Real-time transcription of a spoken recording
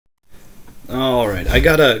Alright, I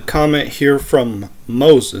got a comment here from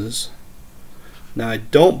Moses. Now, I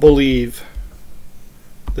don't believe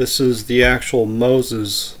this is the actual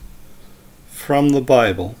Moses from the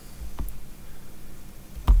Bible.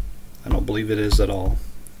 I don't believe it is at all.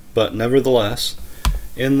 But nevertheless,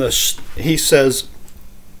 he says,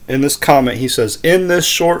 in this comment, he says, in this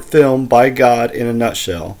short film by God in a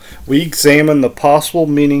nutshell, we examine the possible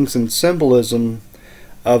meanings and symbolism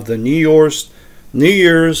of the New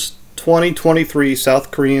Year's 2023 South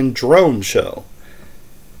Korean drone show.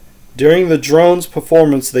 During the drone's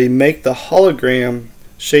performance, they make the hologram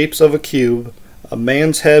shapes of a cube, a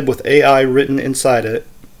man's head with AI written inside it,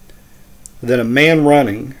 then a man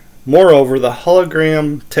running. Moreover, the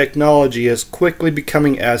hologram technology is quickly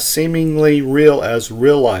becoming as seemingly real as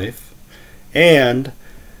real life, and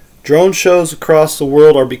drone shows across the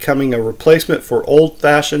world are becoming a replacement for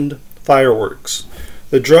old-fashioned fireworks.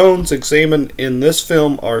 The drones examined in this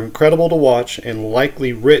film are incredible to watch and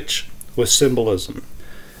likely rich with symbolism.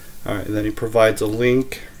 Alright, then he provides a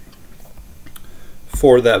link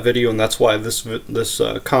for that video, and that's why this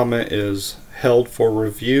comment is held for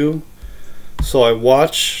review. So I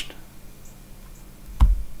watched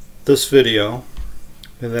this video,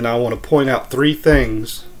 and then I want to point out 3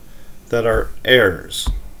 things that are errors.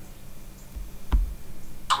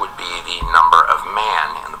 Would be the number of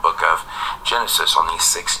man in the book of Genesis. On the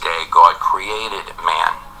 6th day, God created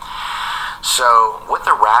man. So what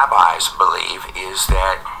the rabbis believe is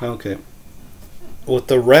that... Okay. What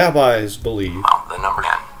the rabbis believe... Well, the number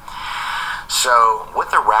 10. So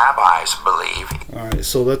what the rabbis believe... Alright,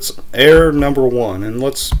 so that's error number 1. And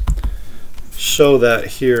let's show that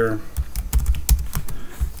here.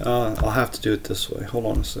 I'll have to do it this way. Hold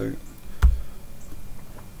on a second.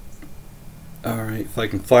 Alright, if I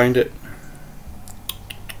can find it.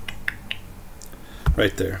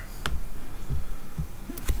 Right there.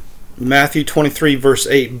 Matthew 23 verse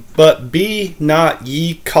 8. But be not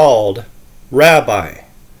ye called Rabbi,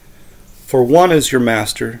 for one is your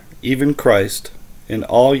master, even Christ, and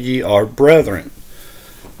all ye are brethren.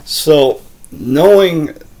 So,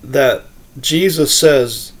 knowing that Jesus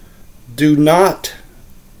says, do not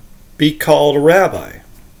be called a rabbi,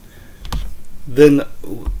 then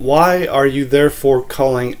why are you therefore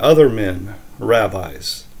calling other men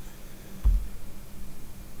rabbis?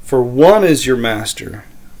 For one is your master,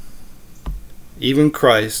 even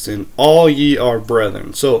Christ, and all ye are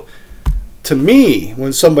brethren. So, to me,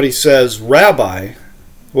 when somebody says rabbi,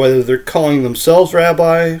 whether they're calling themselves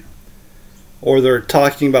rabbi or they're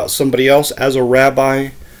talking about somebody else as a rabbi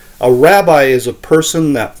is a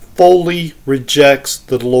person that fully rejects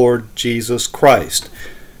the Lord Jesus Christ.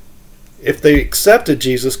 If they accepted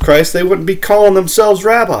Jesus Christ, they wouldn't be calling themselves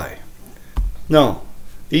rabbi. No.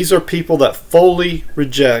 These are people that fully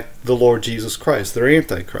reject the Lord Jesus Christ. They're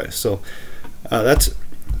antichrist. So that's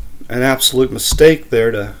an absolute mistake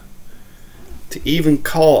there to even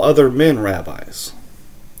call other men rabbis.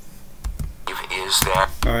 Is that...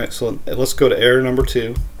 Alright, so let's go to error number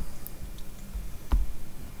 2.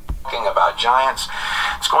 Talking about giants,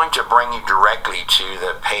 it's going to bring you directly to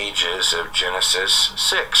the pages of Genesis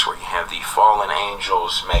 6, where you have the fallen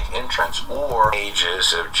angels make entrance, or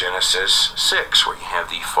pages of Genesis 6, where you have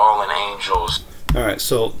the fallen angels. Alright,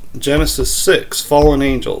 so Genesis 6, fallen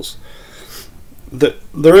angels.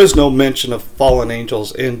 There is no mention of fallen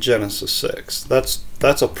angels in Genesis 6.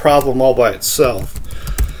 That's a problem all by itself.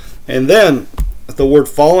 And then the word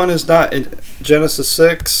fallen is not in Genesis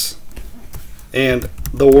 6, and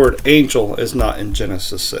the word angel is not in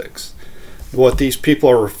Genesis 6. What these people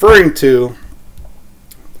are referring to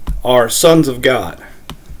are sons of God.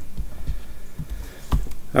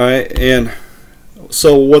 Alright, and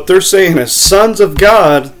so what they're saying is sons of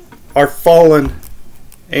God are fallen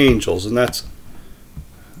angels, and that's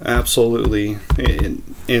absolutely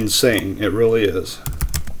insane. It really is.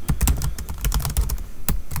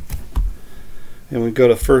 And we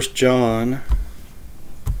go to 1 John,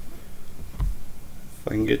 if I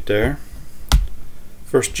can get there.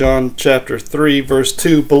 1 John chapter 3 verse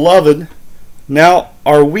 2. Beloved, now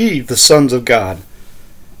are we the sons of God,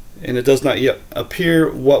 and it does not yet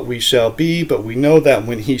appear what we shall be, but we know that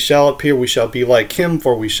when he shall appear we shall be like him,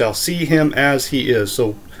 for we shall see him as he is.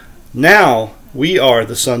 So now we are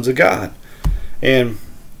the sons of God. And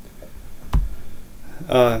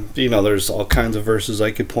you know, there's all kinds of verses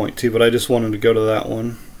I could point to, but I just wanted to go to that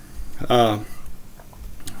one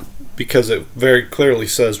because it very clearly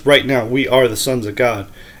says right now we are the sons of God.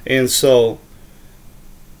 And so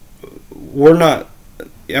we're not,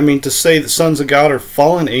 I mean, to say the sons of God are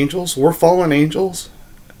fallen angels, we're fallen angels.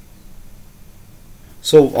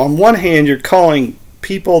 So on one hand, you're calling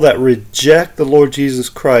people that reject the Lord Jesus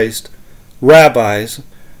Christ rabbis,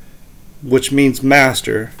 which means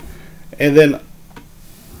master. And then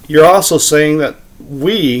you're also saying that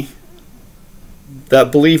we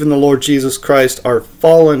that believe in the Lord Jesus Christ are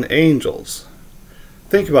fallen angels.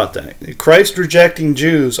 Think about that. Christ rejecting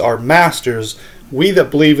Jews are masters. We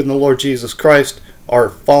that believe in the Lord Jesus Christ are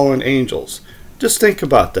fallen angels. Just think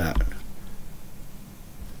about that.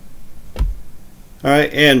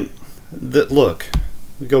 Alright, and look,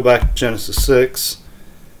 we go back to Genesis 6.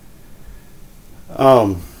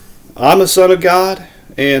 I'm a son of God,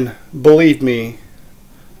 and believe me,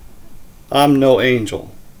 I'm no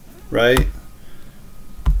angel, right?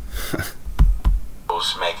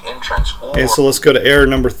 Make entrance or and so let's go to error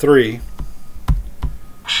number 3.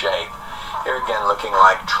 Shape. Here again looking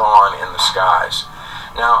like Tron in the skies.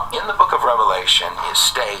 Now, in the book of Revelation, it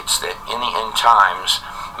states that in the end times,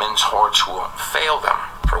 men's hearts will fail them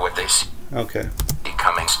for what they see. Okay.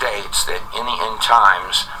 Coming states that in the end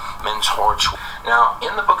times, men's hearts. Now,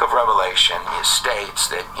 in the book of Revelation, it states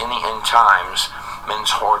that in the end times, men's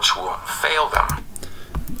hearts will fail them.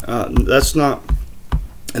 That's not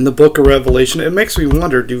in the book of Revelation. It makes me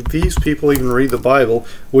wonder, do these people even read the Bible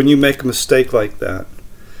when you make a mistake like that?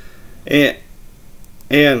 And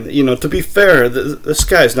you know, to be fair, this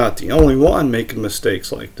guy's not the only one making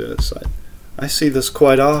mistakes like this. I see this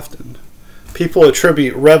quite often. People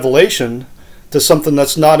attribute Revelation to something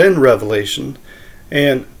that's not in Revelation,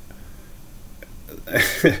 and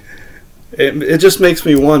it just makes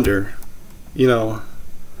me wonder. You know,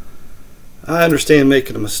 I understand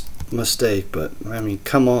making a mistake, but I mean,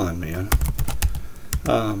 come on, man.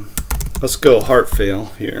 Let's go heart fail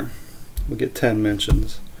here. We get 10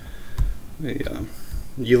 mentions. You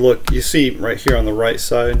see right here on the right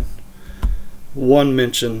side, 1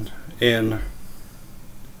 mention in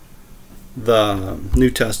the New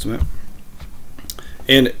Testament,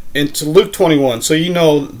 and to Luke 21. So you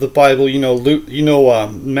know the Bible, you know Luke, you know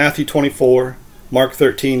Matthew 24, Mark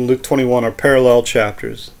 13, Luke 21 are parallel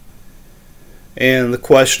chapters. And the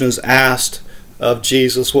question is asked of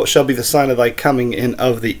Jesus, what shall be the sign of thy coming and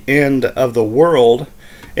of the end of the world?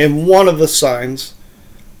 And one of the signs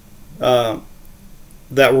that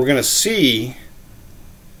we're going to see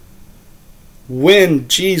when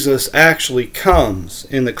Jesus actually comes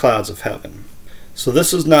in the clouds of heaven. So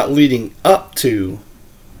this is not leading up to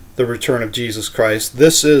the return of Jesus Christ.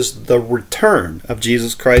 This is the return of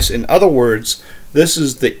Jesus Christ. In other words, this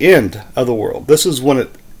is the end of the world. This is when it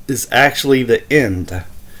is actually the end.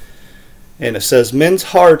 And it says, men's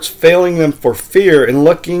hearts failing them for fear and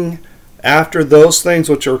looking after those things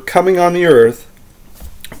which are coming on the earth,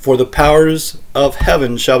 for the powers of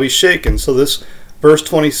heaven shall be shaken. So this verse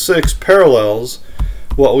 26 parallels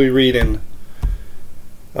what we read in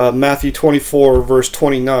Matthew 24 verse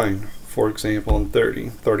 29, for example, and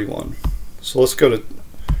 31. So let's go to,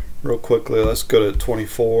 real quickly, let's go to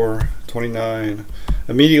 24, 29.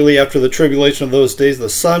 Immediately after the tribulation of those days, the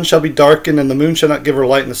sun shall be darkened, and the moon shall not give her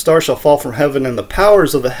light, and the stars shall fall from heaven, and the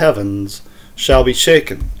powers of the heavens shall be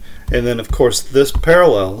shaken. And then, of course, this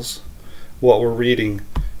parallels what we're reading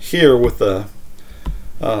here with the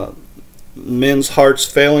men's hearts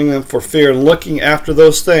failing them for fear and looking after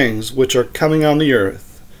those things which are coming on the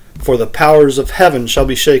earth. For the powers of heaven shall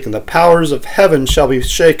be shaken. The powers of heaven shall be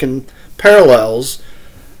shaken parallels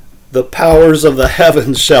the powers of the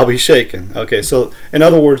heavens shall be shaken. Okay, so in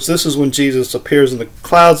other words, this is when Jesus appears in the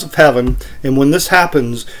clouds of heaven, and when this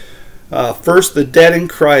happens, first the dead in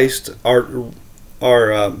Christ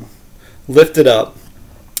are lifted up,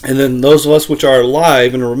 and then those of us which are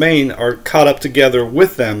alive and remain are caught up together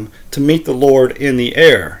with them to meet the Lord in the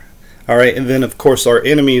air. All right, and then of course our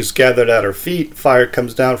enemies gathered at our feet. Fire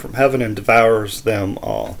comes down from heaven and devours them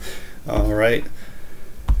all. All right.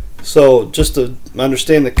 So just to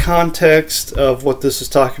understand the context of what this is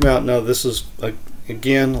talking about, no, this is,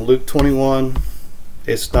 again, Luke 21.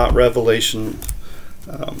 It's not Revelation.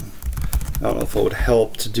 I don't know if it would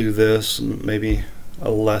help to do this, maybe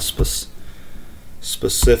a less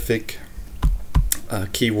specific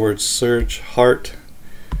keyword search, heart.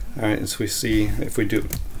 All right, as we see, if we do,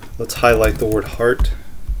 let's highlight the word heart.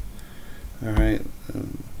 All right,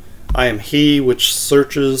 I am he which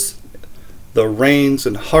searches the reins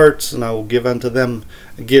and hearts, and I will give unto them,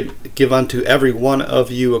 give unto every one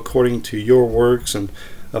of you according to your works. And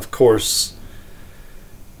of course,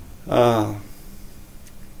 the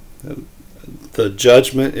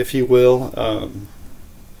judgment, if you will,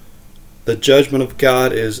 the judgment of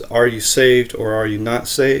God is, are you saved or are you not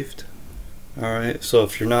saved? All right, so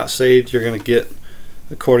if you're not saved, you're going to get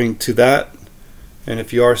according to that, and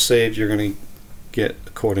if you are saved, you're going to get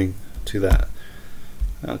according to that.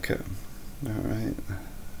 Okay. All right.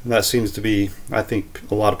 And that seems to be, I think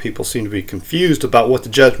a lot of people seem to be confused about what the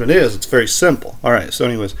judgment is. It's very simple. Alright, so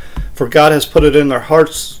anyways, for God has put it in their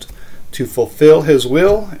hearts to fulfill his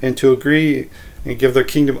will and to agree and give their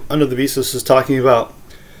kingdom unto the beast. This is talking about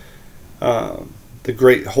the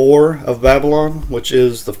great whore of Babylon, which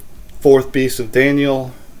is the fourth beast of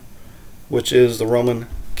Daniel, which is the Roman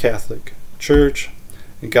Catholic Church.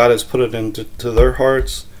 And God has put it into their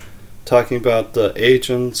hearts, talking about the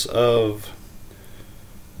agents of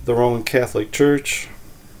the Roman Catholic Church,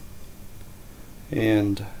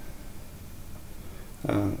 and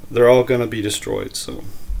they're all going to be destroyed, so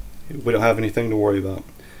we don't have anything to worry about.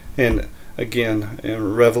 And again,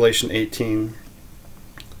 in Revelation 18,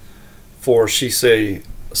 for she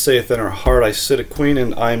saith in her heart, I sit a queen,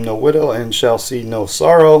 and I am no widow, and shall see no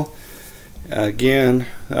sorrow. Again,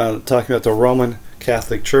 talking about the Roman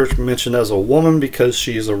Catholic Church, mentioned as a woman because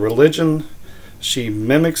she is a religion. She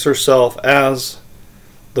mimics herself as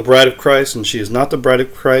the bride of Christ, and she is not the bride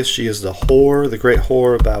of Christ. She is the whore, the great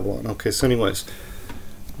whore of Babylon. Okay, so anyways,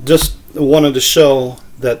 just wanted to show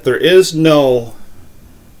that there is no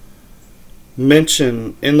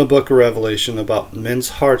mention in the book of Revelation about men's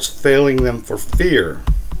hearts failing them for fear.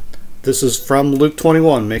 This is from Luke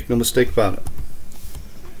 21. Make no mistake about it.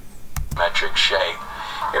 Metric shape.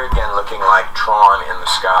 Here again looking like Tron in the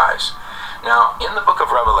skies. Now, in the book of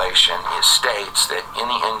Revelation, it states that in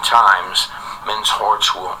the end times, men's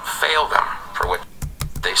hearts will fail them for what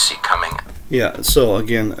they see coming. Yeah, so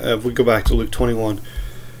again, if we go back to Luke 21,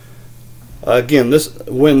 again,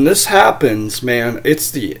 when this happens, man, it's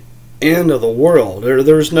the end of the world.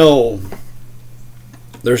 There's no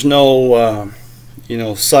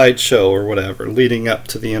sideshow or whatever leading up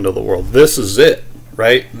to the end of the world. This is it,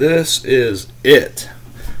 right? This is it.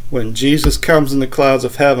 When Jesus comes in the clouds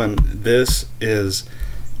of heaven, this is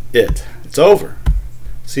it. It's over.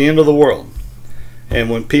 It's the end of the world. And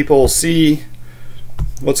when people see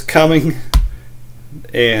what's coming,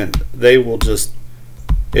 and they will just,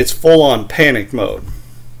 it's full on panic mode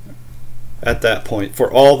at that point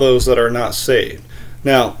for all those that are not saved.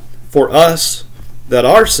 Now, for us that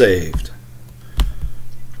are saved,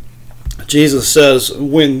 Jesus says,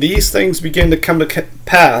 when these things begin to come to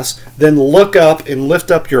pass, then look up and lift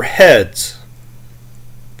up your heads,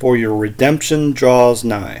 for your redemption draws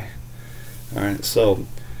nigh. Alright, so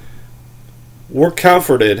we're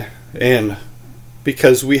comforted, and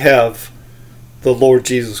because we have the Lord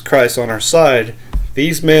Jesus Christ on our side,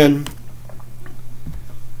 these men,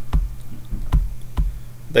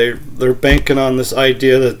 they're banking on this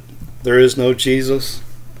idea that there is no Jesus.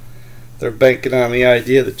 They're banking on the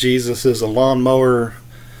idea that Jesus is a lawnmower,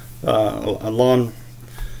 some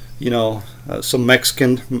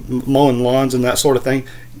Mexican mowing lawns and that sort of thing,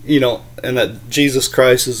 and that Jesus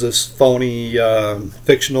Christ is this phony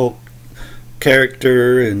fictional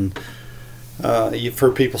character. And you've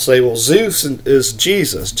heard people say, well, Zeus is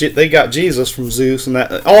Jesus. They got Jesus from Zeus, and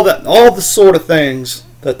all the sort of things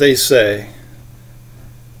that they say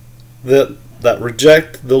that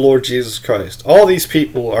reject the Lord Jesus Christ. All these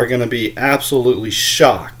people are going to be absolutely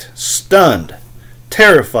shocked, stunned,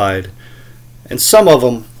 terrified, and some of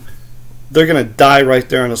them, they're going to die right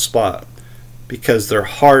there on the spot because their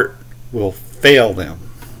heart will fail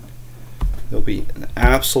them. There'll be an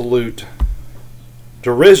absolute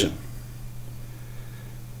derision.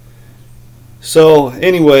 So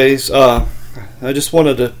anyways, I just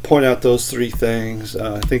wanted to point out those three things.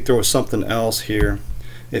 I think there was something else here.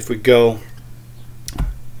 If we go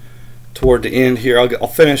toward the end here, I'll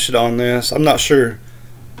finish it on this. I'm not sure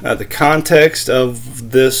the context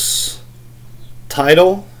of this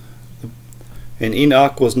title. And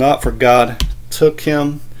Enoch was not, for God took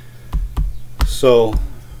him. So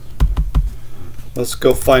let's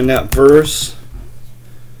go find that verse.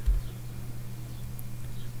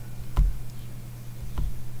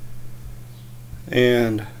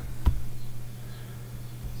 And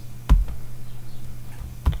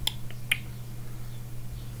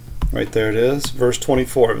right there it is, verse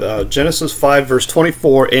 24. Genesis 5, verse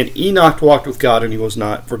 24. And Enoch walked with God, and he was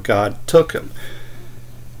not, for God took him.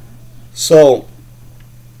 So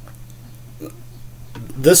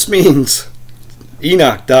this means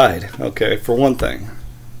Enoch died, okay, for one thing.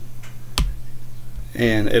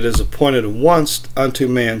 And it is appointed once unto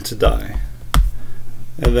man to die,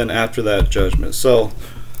 and then after that judgment. So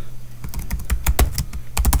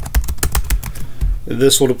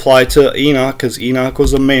this would apply to Enoch, because Enoch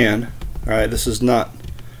was a man. Alright, this is not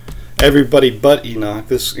everybody but Enoch.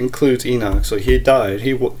 This includes Enoch. So he died.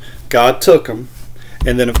 God took him.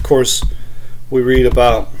 And then of course we read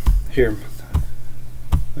about, here,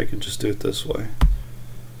 I can just do it this way,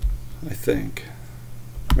 I think,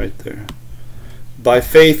 right there. by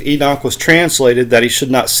faith Enoch was translated that he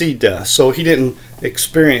should not see death. So he didn't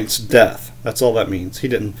experience death. That's all that means. He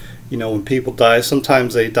didn't, when people die,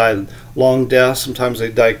 sometimes they die long deaths, sometimes they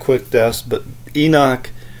die quick deaths, but Enoch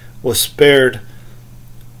was spared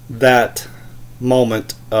that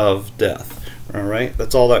moment of death. All right?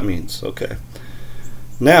 That's all that means. Okay.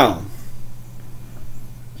 Now,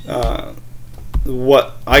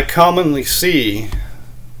 what I commonly see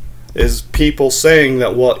is people saying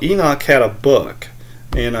that, well, Enoch had a book,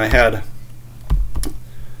 and I had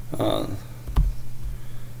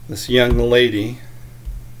this young lady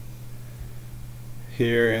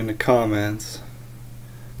here in the comments.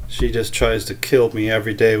 She just tries to kill me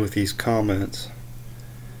every day with these comments,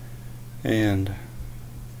 and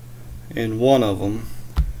in one of them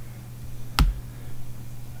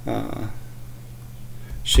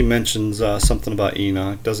she mentions something about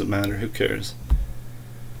Enoch. Doesn't matter, who cares?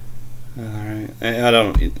 Alright,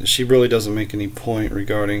 she really doesn't make any point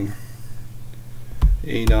regarding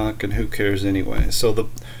Enoch, and who cares anyway. So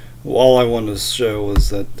all I wanted to show was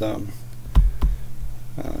that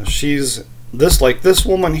she's like this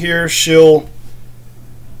woman here. She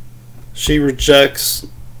rejects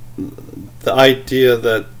the idea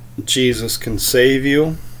that Jesus can save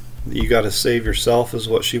you. You got to save yourself is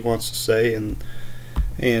what she wants to say, and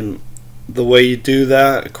the way you do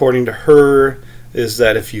that, according to her, is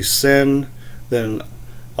that if you sin, then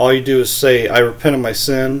all you do is say, I repent of my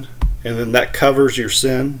sin, and then that covers your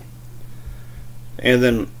sin. And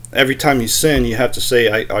then every time you sin, you have to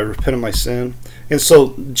say, I repent of my sin. And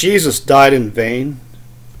so Jesus died in vain.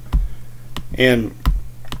 And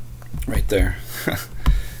right there.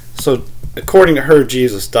 So according to her,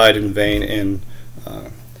 Jesus died in vain, and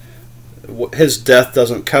his death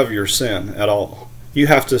doesn't cover your sin at all. You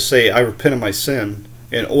have to say, I repent of my sin,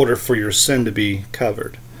 in order for your sin to be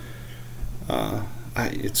covered.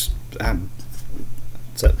 It's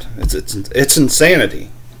insanity.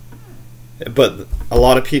 But a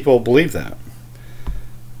lot of people believe that.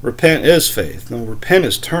 Repent is faith. No, repent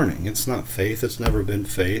is turning. It's not faith. It's never been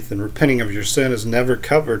faith. And repenting of your sin has never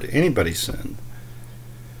covered anybody's sin.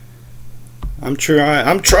 I'm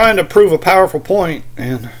trying to prove a powerful point,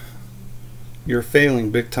 and you're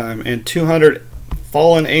failing big time. And 200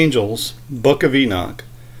 fallen angels, Book of Enoch,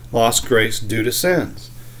 lost grace due to sins.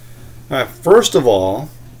 Alright, first of all,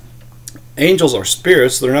 angels are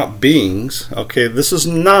spirits. They're not beings. Okay, this is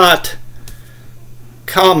not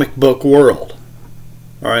comic book world.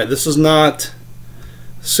 Alright, this is not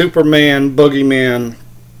Superman, Boogeyman,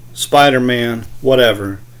 Spider-Man,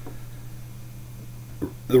 whatever.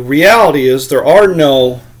 The reality is there are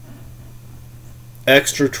no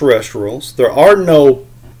extraterrestrials. There are no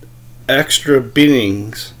extra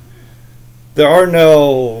beings. There are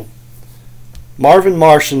no Marvin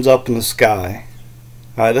Martians up in the sky.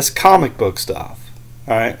 Alright, that's comic book stuff.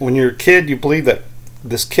 Alright, when you're a kid, you believe that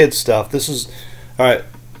this kid stuff. This is, alright.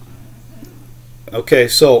 Okay,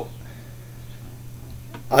 so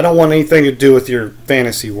I don't want anything to do with your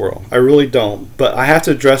fantasy world. I really don't. But I have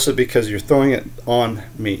to address it because you're throwing it on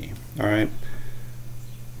me. Alright.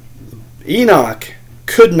 Enoch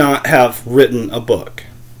could not have written a book.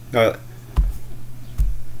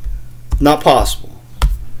 Not possible.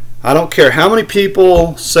 I don't care how many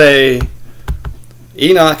people say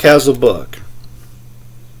Enoch has a book.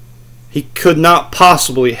 He could not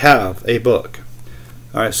possibly have a book.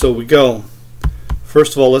 Alright, so we go.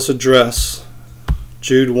 First of all, let's address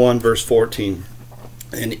Jude 1 verse 14.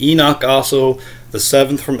 And Enoch also, the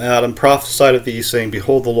seventh from Adam, prophesied of these, saying,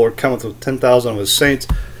 Behold, the Lord cometh with 10,000 of his saints.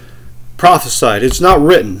 Prophesied. It's not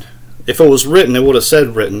written. If it was written, it would have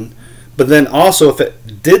said written. But then also, if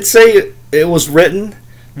it did say it was written,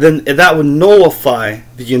 then that would nullify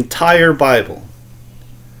the entire Bible.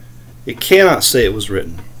 It cannot say it was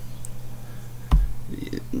written.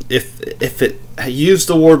 If it used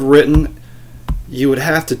the word written, you would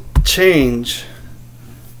have to change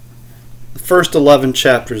the first 11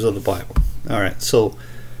 chapters of the Bible. Alright, so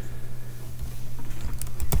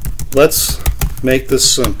let's make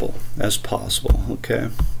this simple as possible, okay?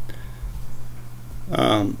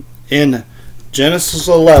 In Genesis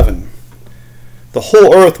 11, the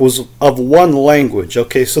whole earth was of one language.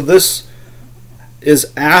 Okay, so this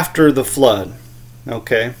is after the flood.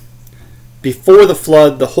 Okay, before the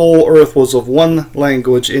flood, the whole earth was of one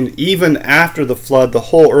language, and even after the flood, the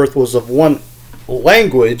whole earth was of one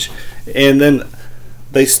language. And then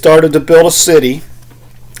they started to build a city,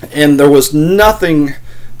 and there was nothing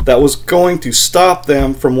that was going to stop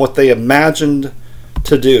them from what they imagined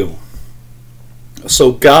to do.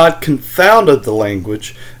 So God confounded the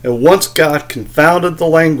language, and once God confounded the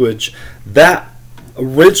language, that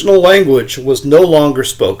original language was no longer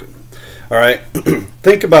spoken. All right,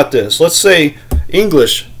 think about this. Let's say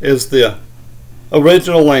English is the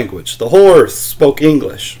original language. The whole earth spoke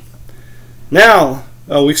English. Now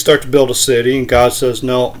we start to build a city, and God says,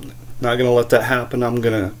 no, not going to let that happen. I'm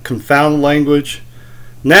going to confound the language.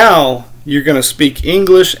 Now you're going to speak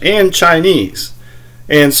English and Chinese.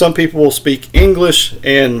 And some people will speak English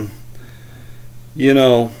and,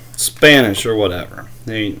 Spanish or whatever.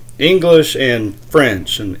 English and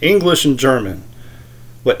French and English and German.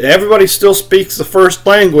 But everybody still speaks the first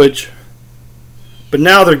language, but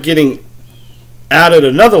now they're getting added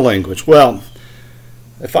another language. Well,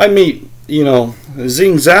 if I meet, Xing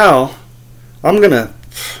Zhao,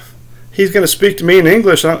 he's going to speak to me in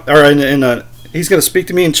English, or he's going to speak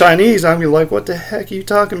to me in Chinese. I'm going to be like, what the heck are you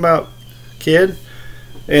talking about, kid?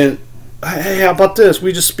 And hey, how about this?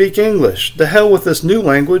 We just speak English. The hell with this new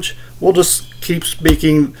language. We'll just keep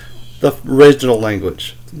speaking the original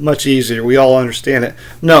language. Much easier. We all understand it.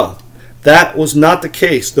 No, that was not the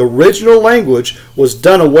case. The original language was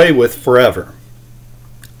done away with forever.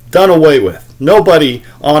 Done away with. Nobody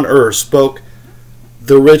on earth spoke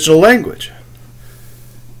the original language.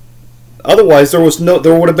 Otherwise, there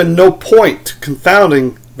would have been no point to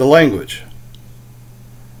confounding the language.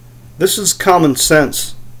 This is common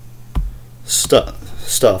sense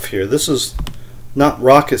stuff here. This is not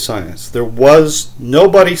rocket science. There was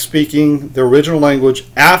nobody speaking the original language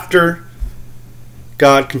after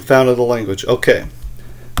God confounded the language. Okay,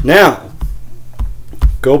 now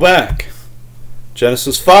go back.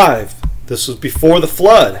 Genesis 5. This was before the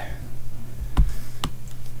flood.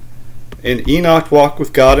 And Enoch walked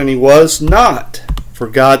with God, and he was not, for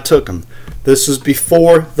God took him. This is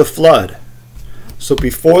before the flood. So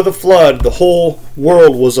before the flood, the whole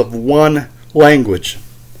world was of one language.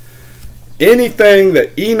 Anything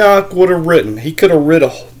that Enoch would have written, he could have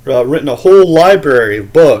written a whole library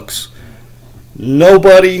of books.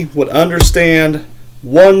 Nobody would understand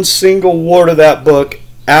one single word of that book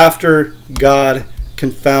after God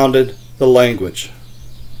confounded the language.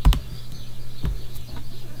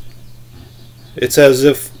 It's as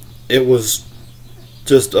if it was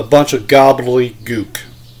just a bunch of gobbledygook.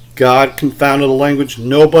 God confounded the language.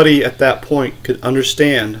 Nobody at that point could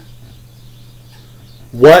understand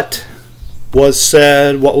what was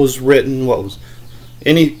said, what was written, what was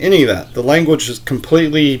any of that. The language is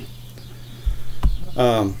completely,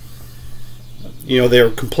 they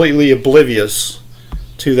were completely oblivious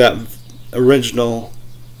to that original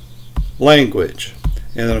language.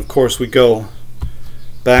 And then, of course, we go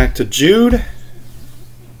back to Jude.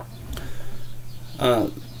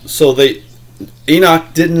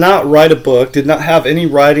 Enoch did not write a book, did not have any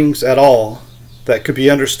writings at all that could be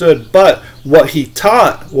understood, but what he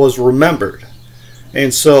taught was remembered.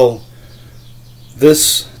 And so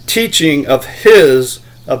this teaching of his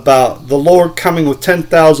about the Lord coming with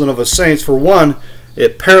 10,000 of his saints, for one,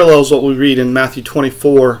 it parallels what we read in Matthew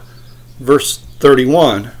 24 verse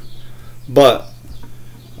 31, but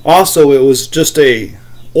also it was just a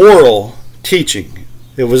oral teaching.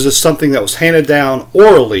 It was just something that was handed down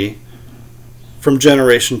orally from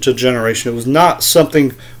generation to generation. It was not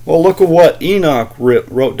something, well, look at what Enoch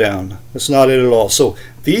wrote down. That's not it at all. So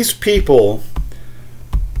these people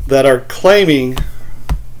that are claiming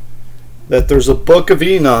that there's a book of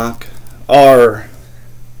Enoch they're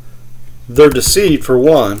deceived, for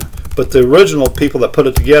one, but the original people that put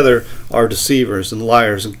it together are deceivers and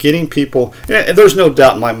liars and getting people, and there's no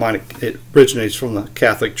doubt in my mind it originates from the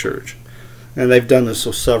Catholic Church, and they've done this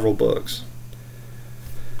with several books.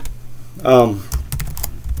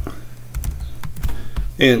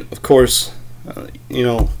 And of course,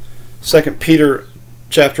 2 Peter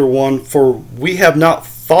chapter 1, for we have not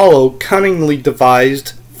followed cunningly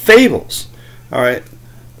devised fables. All right,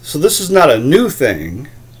 so this is not a new thing.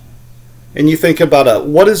 And you think about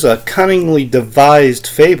what is a cunningly devised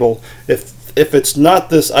fable? If it's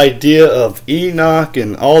not this idea of Enoch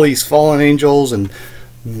and all these fallen angels and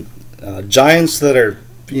giants that are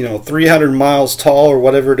 300 miles tall or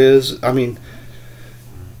whatever it is. I mean,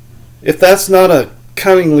 if that's not a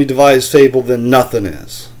cunningly devised fable, then nothing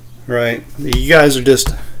is, right? You guys are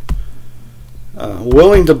just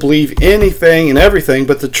willing to believe anything and everything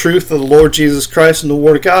but the truth of the Lord Jesus Christ and the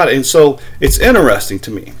Word of God. And so it's interesting to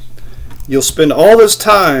me. You'll spend all this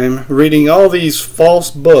time reading all these false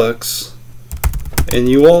books and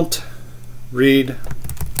you won't read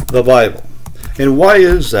the Bible. And why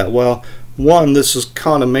is that? Well, one, this is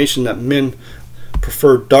condemnation that men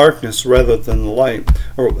prefer darkness rather than the light.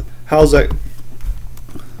 Or how's that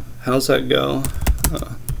go?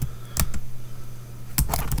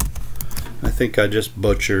 I think I just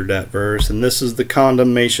butchered that verse. And this is the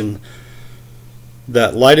condemnation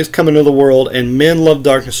that light is come into the world, and men love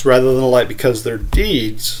darkness rather than the light because their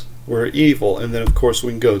deeds were evil. And then, of course,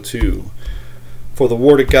 we can go to, for the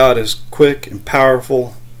word of God is quick and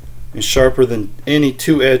powerful and sharper than any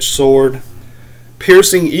two-edged sword,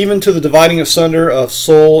 piercing even to the dividing asunder of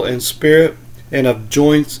soul and spirit, and of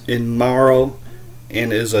joints and marrow,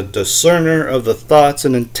 and is a discerner of the thoughts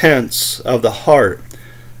and intents of the heart.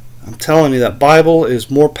 I'm telling you, that Bible is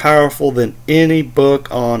more powerful than any book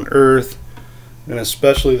on earth, and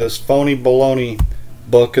especially this phony baloney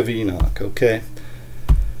book of Enoch, okay?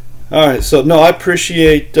 Alright, so no, I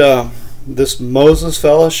appreciate this Moses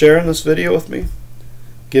fella sharing this video with me.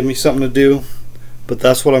 Give me something to do, but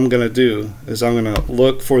that's what I'm going to do, is I'm going to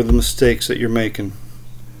look for the mistakes that you're making.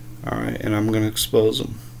 Alright, and I'm going to expose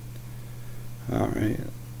them. Alright,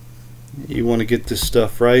 you want to get this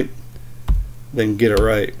stuff right, then get it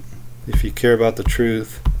right. If you care about the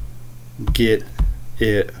truth, get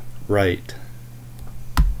it right.